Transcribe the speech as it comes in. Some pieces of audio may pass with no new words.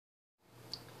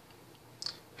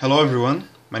Hello everyone,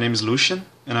 my name is Lucian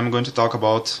and I'm going to talk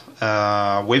about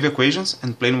wave equations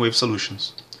and plane wave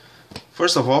solutions.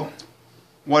 First of all,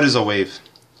 what is a wave?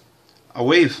 A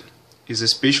wave is a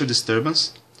spatial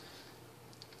disturbance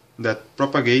that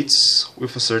propagates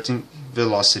with a certain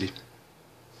velocity.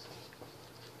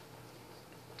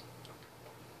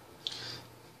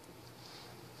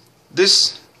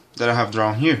 This that I have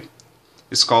drawn here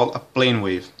is called a plane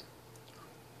wave,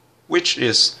 which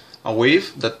is a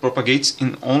wave that propagates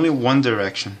in only one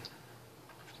direction.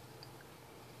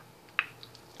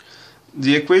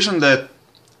 The equation that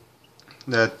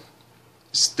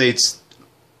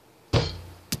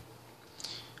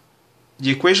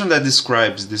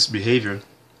describes this behavior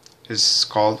is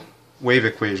called wave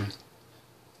equation,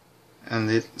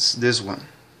 and it's this one.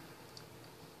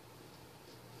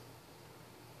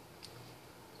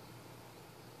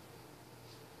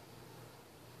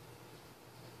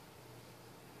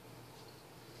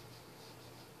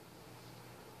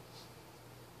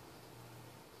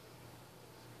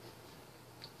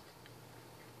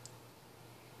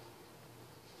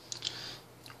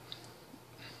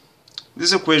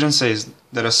 This equation says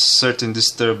that a certain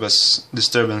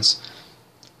disturbance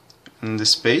in the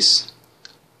space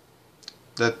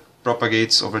that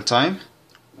propagates over time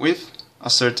with a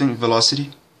certain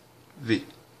velocity v.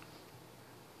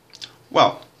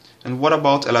 Well, and what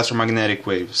about electromagnetic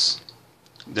waves?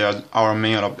 They are our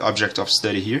main object of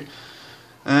study here,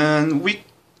 and we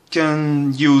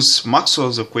can use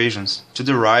Maxwell's equations to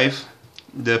derive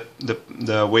the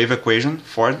wave equation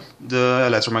for the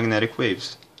electromagnetic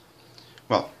waves.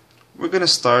 Well, we're going to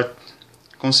start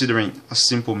considering a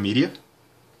simple media,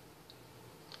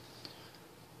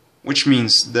 which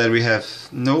means that we have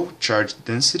no charge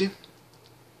density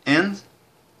and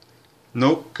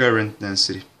no current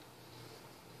density.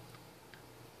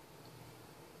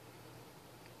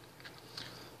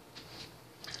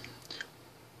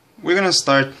 We're going to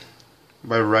start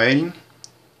by writing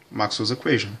Maxwell's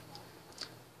equation.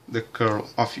 The curl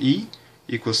of E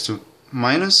equals to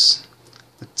minus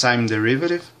the time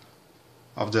derivative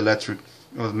of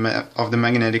the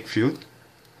magnetic field.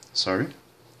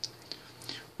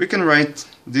 We can write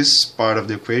this part of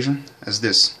the equation as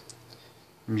this: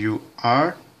 mu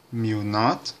r mu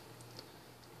naught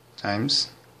times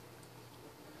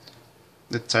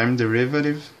the time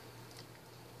derivative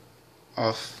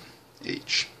of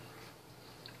h.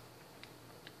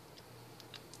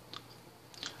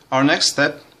 Our next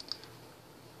step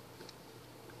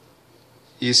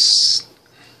is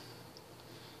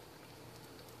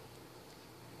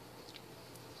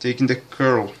taking the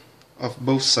curl of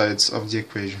both sides of the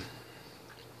equation,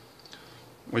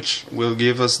 which will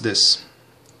give us this: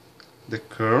 the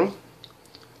curl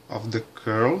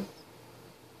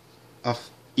of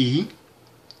E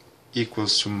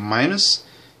equals to minus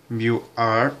mu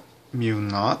r mu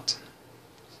naught,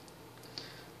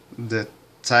 the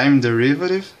time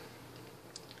derivative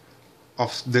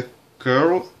of the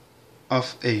curl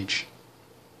of h.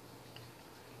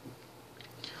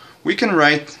 We can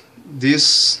write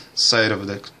this side of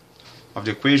the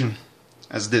equation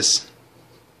as this: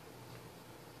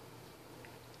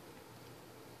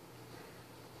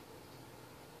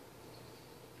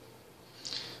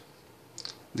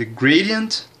 the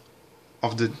gradient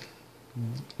of the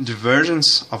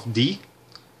divergence of D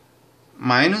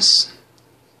minus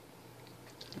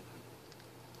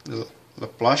the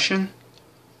Laplacian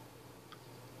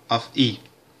of E,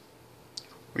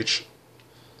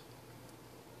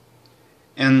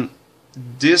 and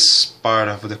this part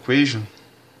of the equation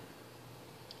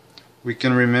we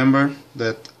can remember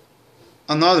that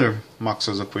another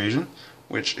Maxwell's equation,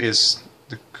 which is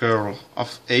the curl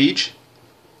of H,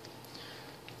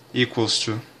 equals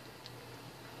to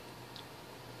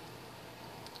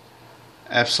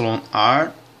epsilon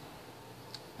r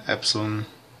epsilon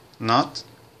naught,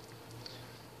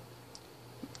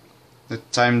 the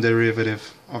time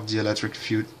derivative of the electric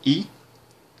field E,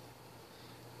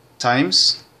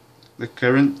 times the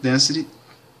current density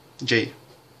J,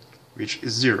 which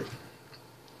is 0.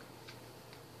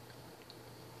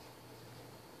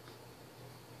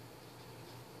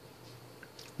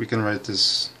 We can write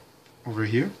this over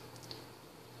here.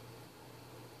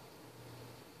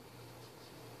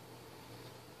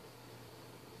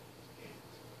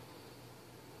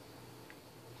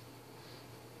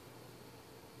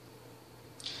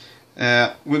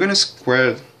 We're going to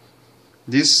square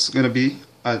this. Is going to be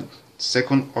a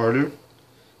second order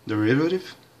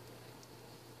derivative,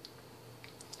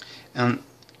 and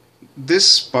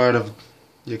this part of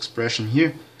the expression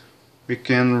here we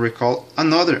can recall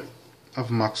another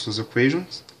of Maxwell's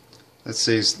equations that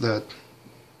says that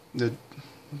the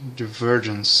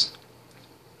divergence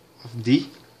of D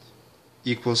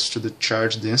equals to the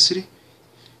charge density.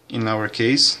 In our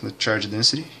case, the charge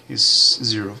density is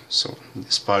 0, so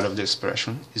this part of the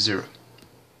expression is 0.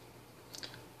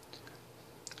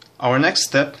 Our next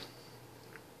step,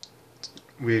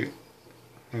 we're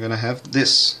going to have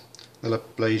this, the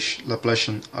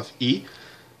Laplacian of E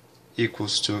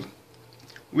equals to,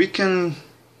 we can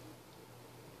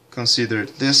consider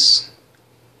this,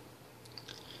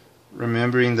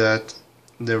 remembering that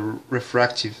the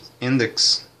refractive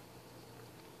index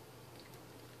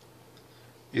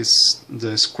is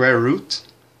the square root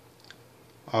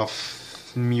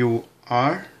of mu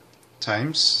r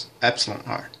times epsilon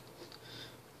r.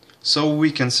 So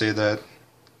we can say that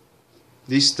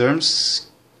these terms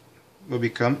will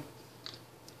become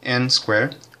n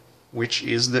squared, which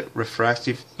is the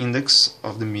refractive index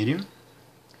of the medium,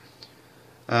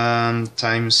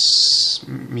 times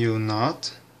mu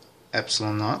naught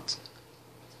epsilon naught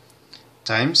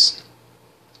times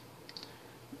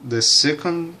the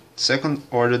second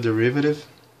order derivative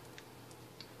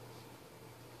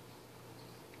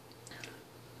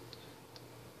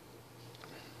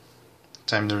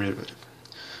time derivative.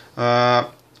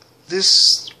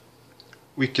 This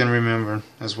we can remember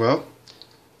as well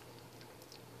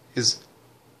is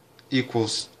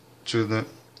equals to the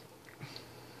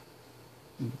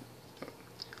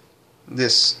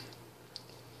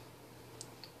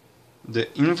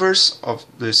inverse of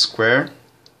the square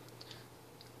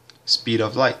speed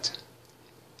of light,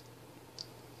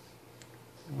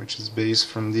 which is based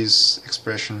from this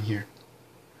expression here.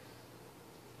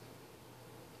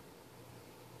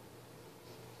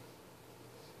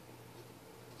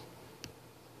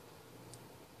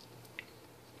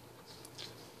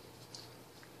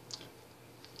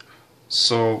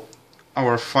 So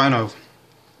our final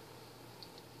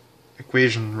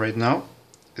equation right now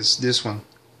is this one,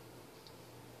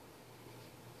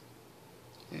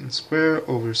 n squared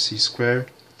over c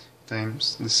squared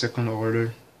times the second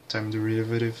order time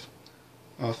derivative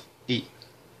of E.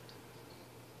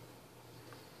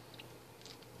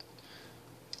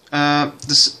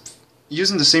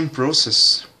 Using the same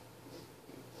process,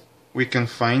 we can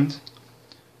find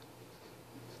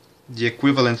the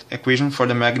equivalent equation for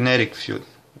the magnetic field,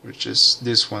 which is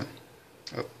this one.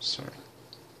 Oh, sorry.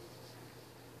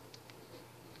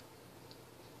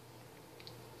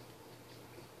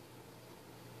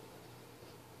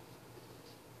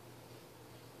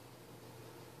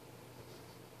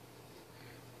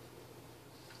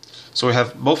 So we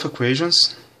have both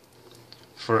equations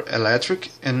for electric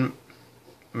and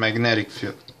magnetic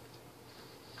field.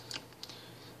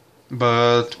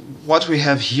 But what we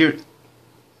have here,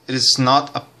 it is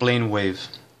not a plane wave.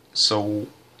 So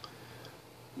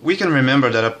we can remember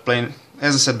that a plane,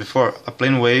 as I said before, a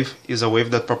plane wave is a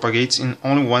wave that propagates in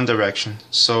only one direction.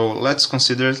 So let's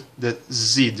consider the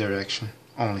z direction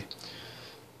only.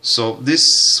 So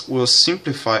this will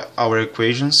simplify our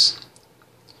equations.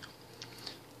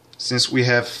 Since we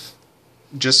have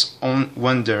just on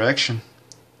one direction,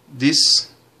 this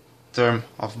term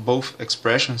of both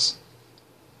expressions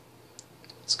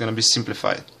is going to be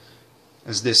simplified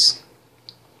as this.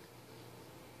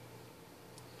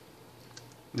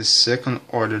 The second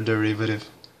order derivative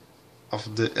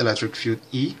of the electric field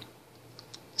E,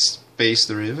 space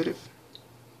derivative,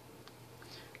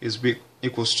 is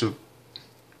equals to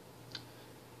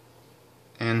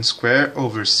n squared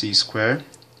over c squared,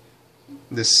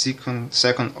 the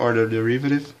second order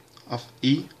derivative of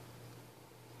E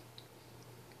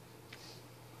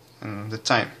and the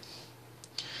time.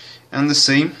 And the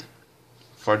same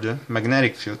for the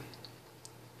magnetic field.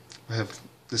 We have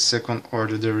the second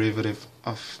order derivative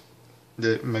of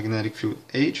the magnetic field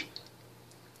H,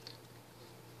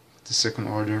 the second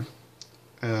order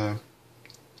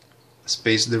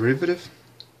space derivative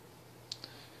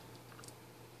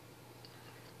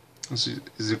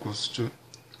is equals to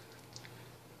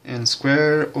n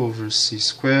squared over c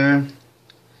squared,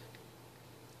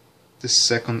 the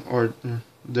second order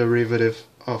derivative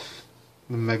of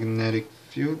the magnetic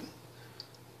field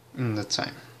in the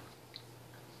time.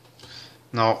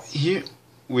 Now here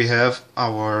we have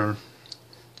our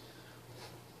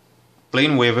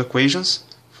plane wave equations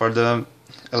for the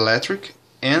electric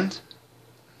and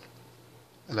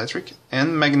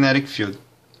magnetic field.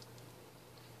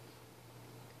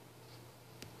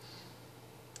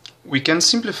 We can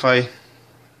simplify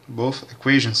both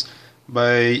equations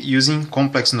by using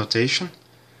complex notation.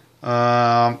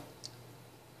 We're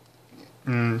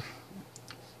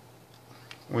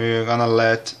gonna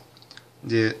let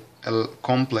the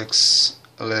complex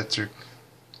electric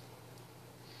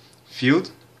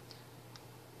field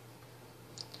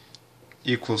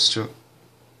equals to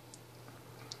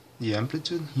the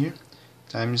amplitude here,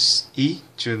 times e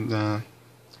to the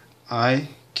I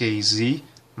kz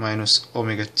minus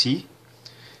omega t,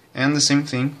 and the same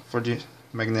thing for the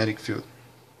magnetic field.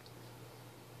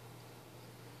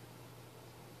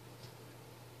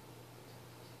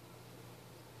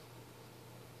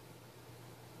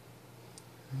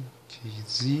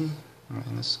 Kz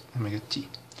minus omega t.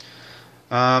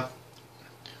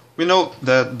 We know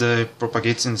that they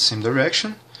propagate in the same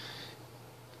direction,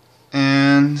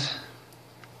 and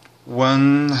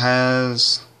one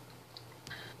has,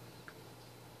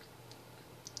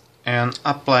 and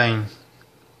applying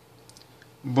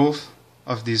both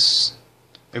of these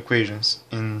equations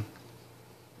in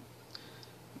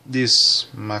this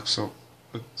Maxwell's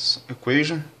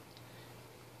equation,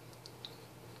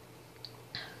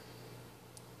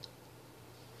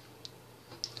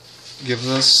 gives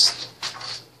us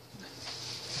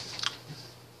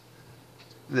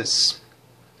this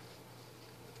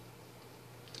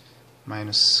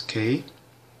minus k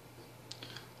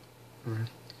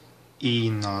E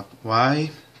naught y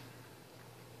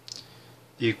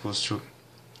equals to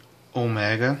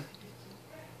omega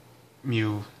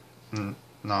mu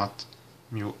naught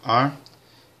mu r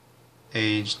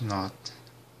h naught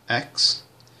x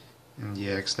in the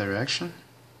x direction,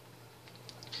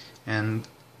 and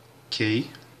k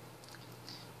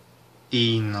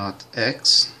E naught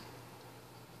x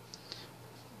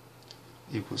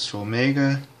equals to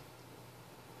omega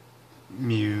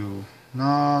mu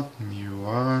naught mu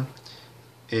r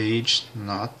h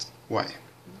naught y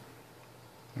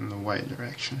in the y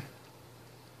direction.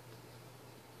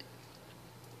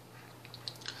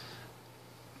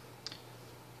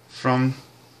 From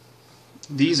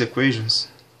these equations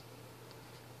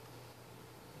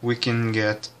we can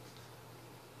get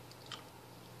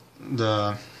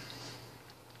that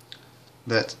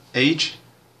h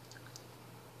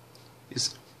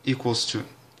is equals to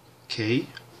k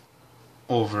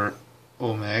over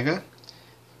omega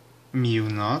mu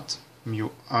naught mu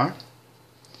r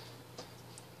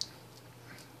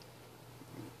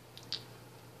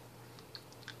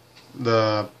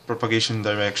the propagation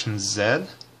direction z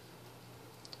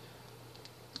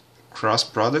cross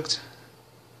product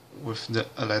with the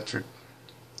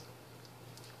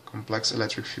complex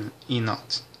electric field E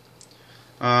naught.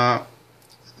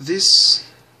 This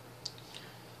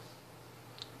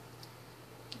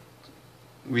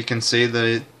we can say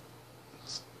that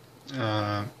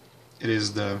it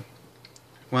is the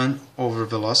 1 over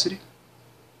velocity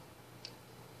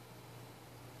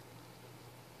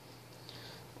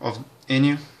of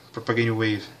any propagating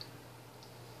wave.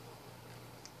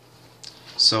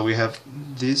 So we have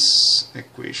this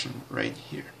equation right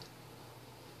here.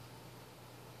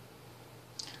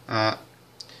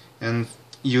 And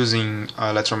using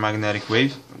electromagnetic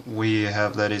wave, we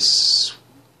have that is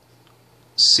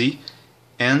c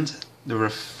and the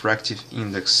refractive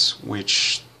index,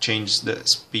 which changes the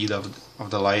speed of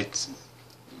the light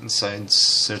inside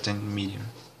certain medium.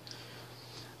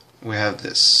 We have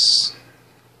this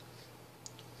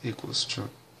equals to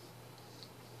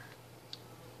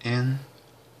n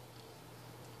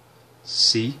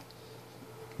c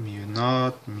mu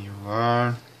naught mu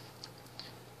r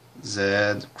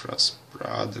z cross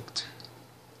product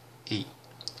E.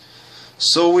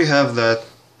 So we have that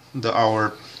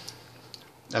our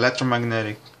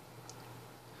electromagnetic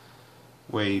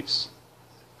waves,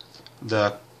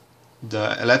 the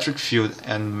electric field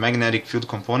and magnetic field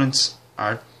components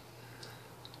are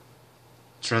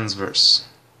transverse.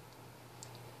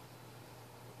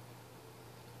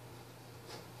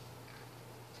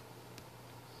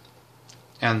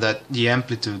 And that the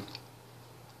amplitude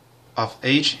of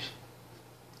H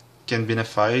can be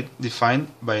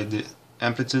defined by the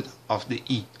amplitude of the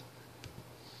E.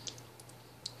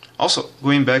 Also,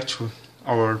 going back to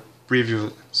our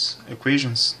previous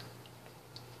equations,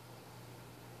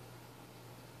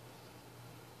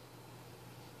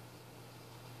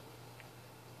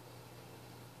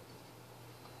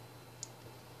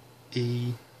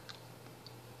 E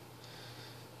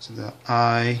to the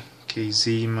I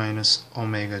kz minus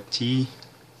omega t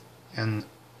and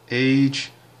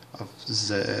h of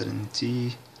z and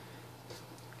t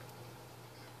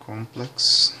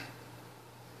complex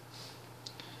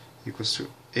equals to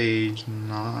h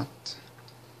naught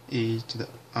e to the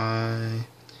I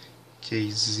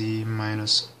kz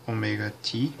minus omega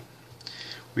t.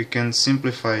 We can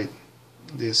simplify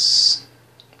this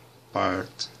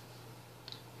part,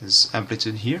 this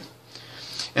amplitude here,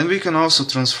 and we can also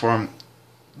transform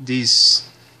these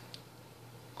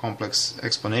complex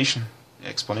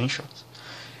exponentials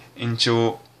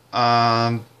into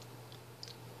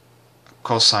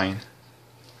cosine.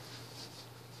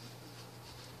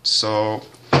 So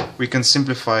we can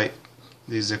simplify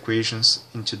these equations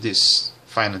into this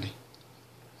finally,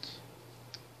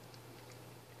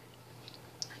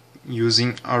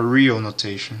 using a real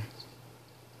notation.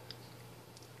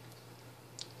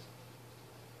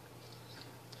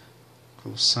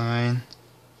 Cosine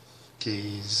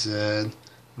kz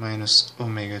minus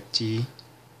omega t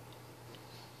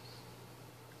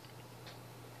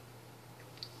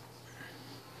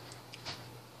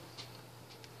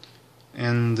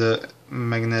and the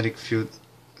magnetic field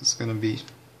is going to be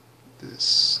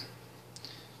this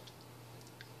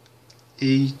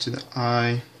a to the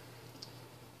I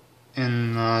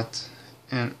n naught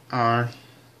n r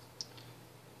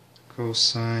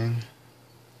cosine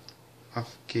of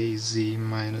kz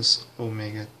minus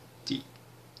omega t,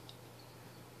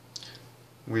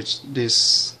 which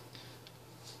this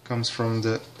comes from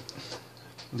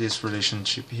this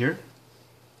relationship here,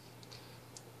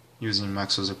 using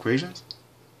Maxwell's equations,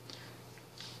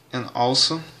 and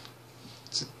also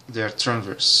they are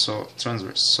transverse.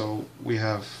 So we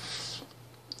have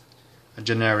a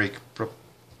generic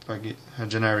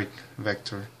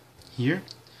vector here.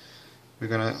 We're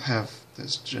gonna have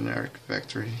this generic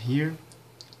vector here,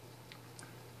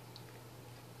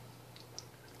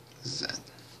 z.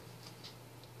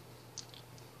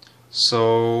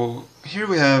 So here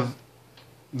we have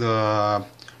the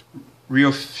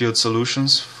real field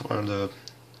solutions for the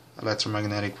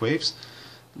electromagnetic waves.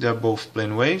 They are both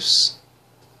plane waves,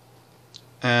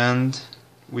 and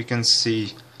we can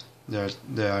see they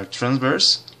are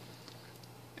transverse,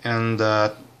 and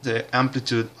the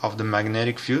amplitude of the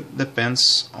magnetic field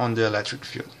depends on the electric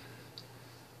field.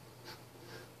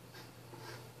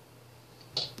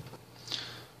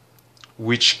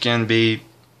 Which can be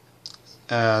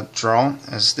drawn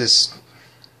as this.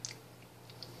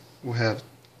 We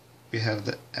have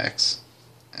the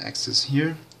x-axis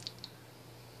here,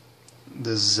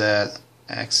 the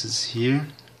z-axis here,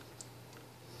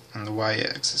 and the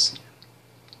y-axis here.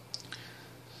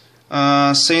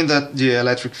 Saying that the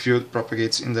electric field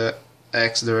propagates in the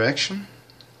x direction,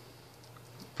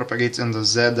 propagates in the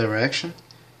z direction,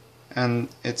 and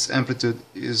its amplitude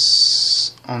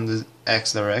is on the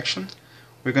x direction,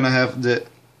 we're gonna have the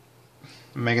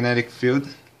magnetic field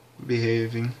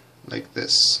behaving like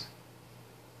this.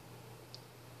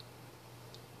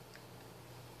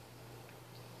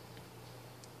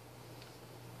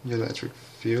 The electric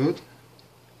field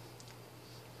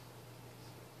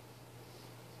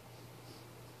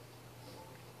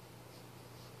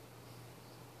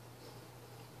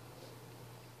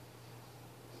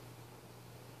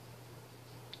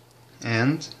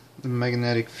and the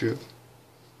magnetic field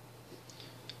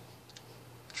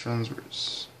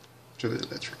transverse to the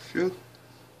electric field.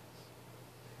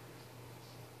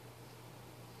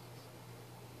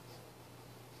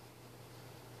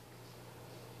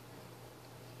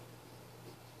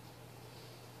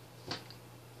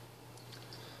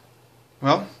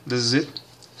 Well, this is it.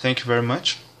 Thank you very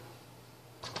much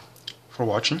for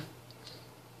watching.